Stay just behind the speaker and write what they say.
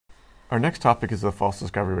Our next topic is the false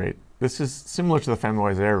discovery rate. This is similar to the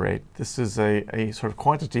family-wise error rate. This is a sort of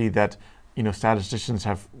quantity that statisticians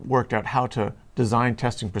have worked out how to design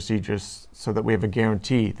testing procedures so that we have a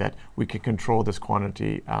guarantee that we can control this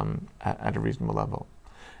quantity at a reasonable level.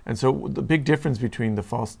 And so the big difference between the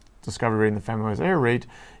false discovery rate and the family-wise error rate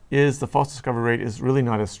is the false discovery rate is really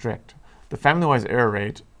not as strict. The family-wise error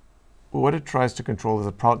rate, what it tries to control is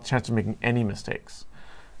the chance of making any mistakes.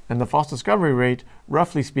 And the false discovery rate,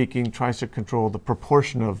 roughly speaking, tries to control the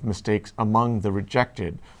proportion of mistakes among the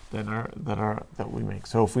rejected that we make.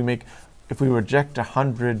 So if we reject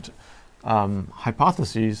 100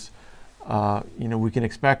 hypotheses, we can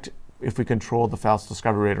expect, if we control the false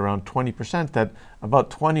discovery rate around 20%, that about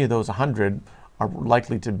 20 of those 100 are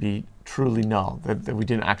likely to be truly null, that we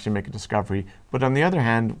didn't actually make a discovery. But on the other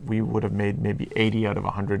hand, we would have made maybe 80 out of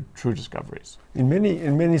 100 true discoveries. In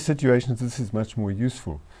many situations, this is much more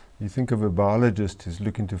useful. You think of a biologist who's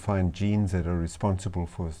looking to find genes that are responsible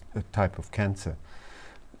for a type of cancer.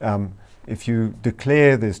 If you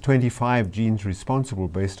declare there's 25 genes responsible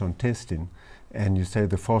based on testing, and you say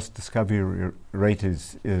the false discovery rate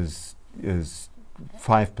is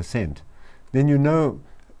 5%, then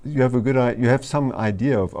you have some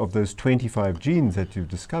idea of those 25 genes that you've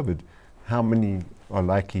discovered, how many are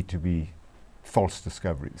likely to be false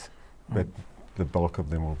discoveries, but the bulk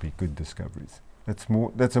of them will be good discoveries.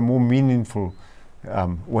 That's a more meaningful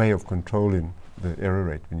way of controlling the error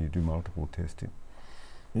rate when you do multiple testing.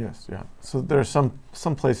 Yes, yeah. So there are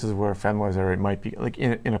some places where family-wise error rate might be, like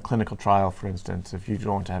in a clinical trial, for instance, if you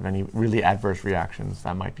don't want to have any really adverse reactions,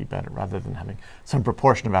 that might be better. Rather than having some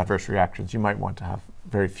proportion of adverse reactions, you might want to have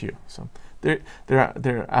very few. So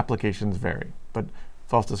their applications vary, but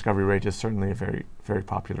false discovery rate is certainly a very, very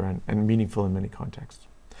popular and meaningful in many contexts.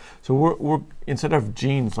 So we're instead of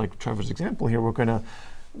genes like Trevor's example here, we're gonna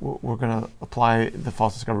apply the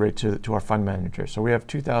false discovery rate to our fund managers. So we have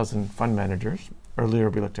 2,000 fund managers. Earlier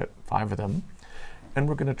we looked at 5 of them, and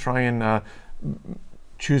we're going to try and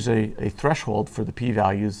choose a threshold for the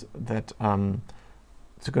p-values that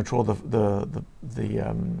to control the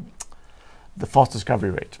false discovery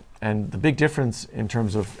rate. And the big difference in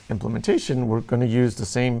terms of implementation, we're going to use the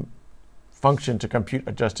same function to compute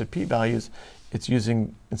adjusted p-values. It's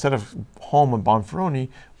using, instead of Holm and Bonferroni,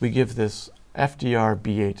 we give this FDR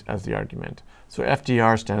B8 as the argument. So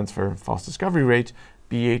FDR stands for false discovery rate.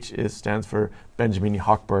 BH stands for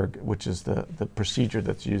Benjamini-Hochberg, which is the procedure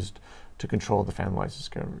that's used to control the family-wise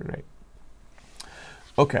discovery rate.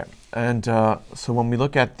 Okay, and so when we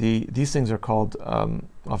look at these things are called,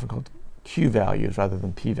 often called Q values rather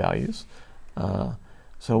than P values.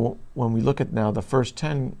 So when we look at now the first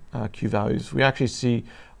 10 Q values, we actually see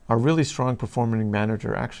a really strong performing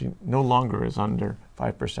manager actually no longer is under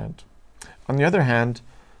 5%. On the other hand,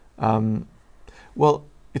 well,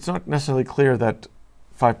 it's not necessarily clear that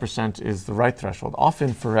 5% is the right threshold.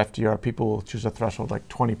 Often for FDR, people will choose a threshold like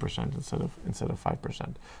 20% instead of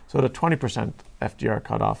 5%. So at a 20% FDR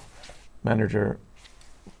cutoff, the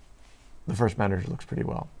first manager looks pretty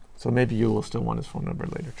well. So maybe you will still want his phone number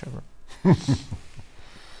later, Trevor.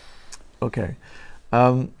 Okay.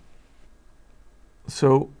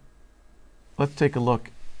 So let's take a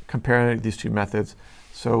look, comparing these two methods.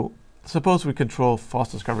 So suppose we control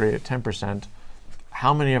false discovery rate at 10%.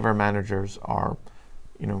 How many of our managers are,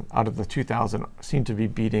 out of the 2,000, seem to be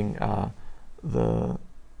beating the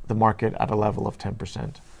market at a level of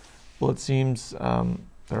 10%? Well, it seems there are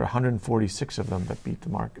 146 of them that beat the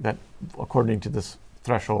market, that according to this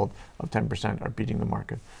threshold of 10% are beating the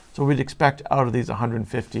market. So we'd expect out of these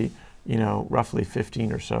 150, roughly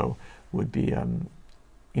 15 or so would be,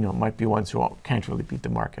 might be ones who can't really beat the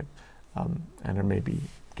market and are maybe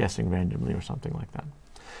guessing randomly or something like that.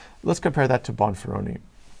 Let's compare that to Bonferroni.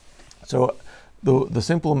 So the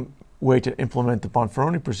simple way to implement the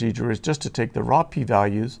Bonferroni procedure is just to take the raw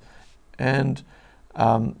p-values and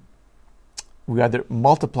we either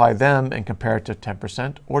multiply them and compare it to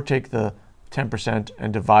 10%, or take the 10%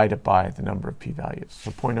 and divide it by the number of p-values.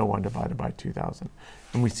 So 0.01 divided by 2,000.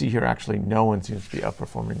 And we see here actually no one seems to be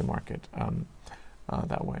outperforming the market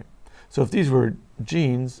that way. So if these were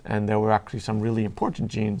genes and there were actually some really important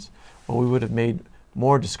genes, well, we would have made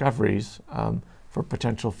more discoveries for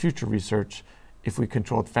potential future research if we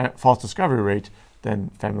controlled false discovery rate than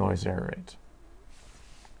family-wise error rate.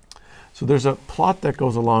 So there's a plot that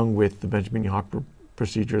goes along with the Benjamini-Hochberg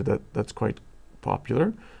procedure that's quite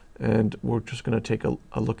popular, and we're just going to take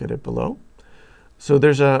a look at it below. So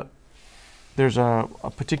there's a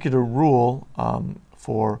particular rule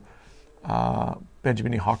for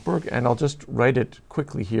Benjamini-Hochberg, and I'll just write it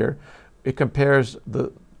quickly here. It compares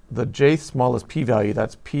the j smallest p-value,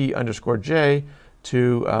 that's p underscore j,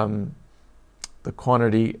 to the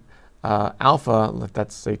quantity alpha,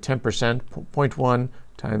 that's say 10%, 0.1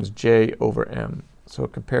 times j over m. So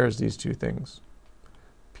it compares these two things.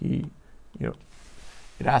 P, it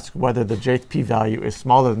asks whether the jth p-value is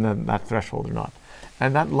smaller than that threshold or not.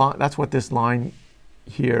 And that's what this line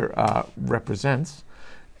here represents.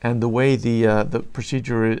 And the way the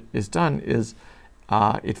procedure is done is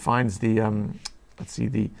it finds the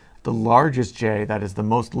largest j, that is the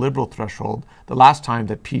most liberal threshold, the last time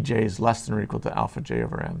that pj is less than or equal to alpha j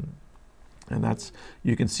over m. And that's,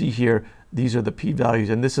 you can see here, these are the p-values,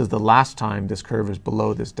 and this is the last time this curve is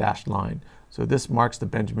below this dashed line. So this marks the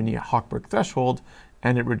Benjamini-Hochberg threshold,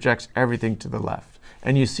 and it rejects everything to the left.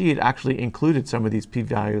 And you see it actually included some of these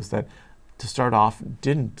p-values that, to start off,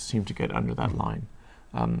 didn't seem to get under that line.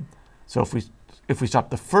 So if we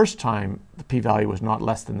stopped the first time the p-value was not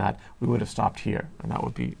less than that, we would have stopped here, and that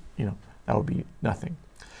would be, that would be nothing.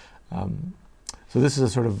 So this is a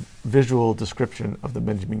sort of visual description of the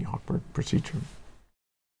Benjamini-Hochberg procedure.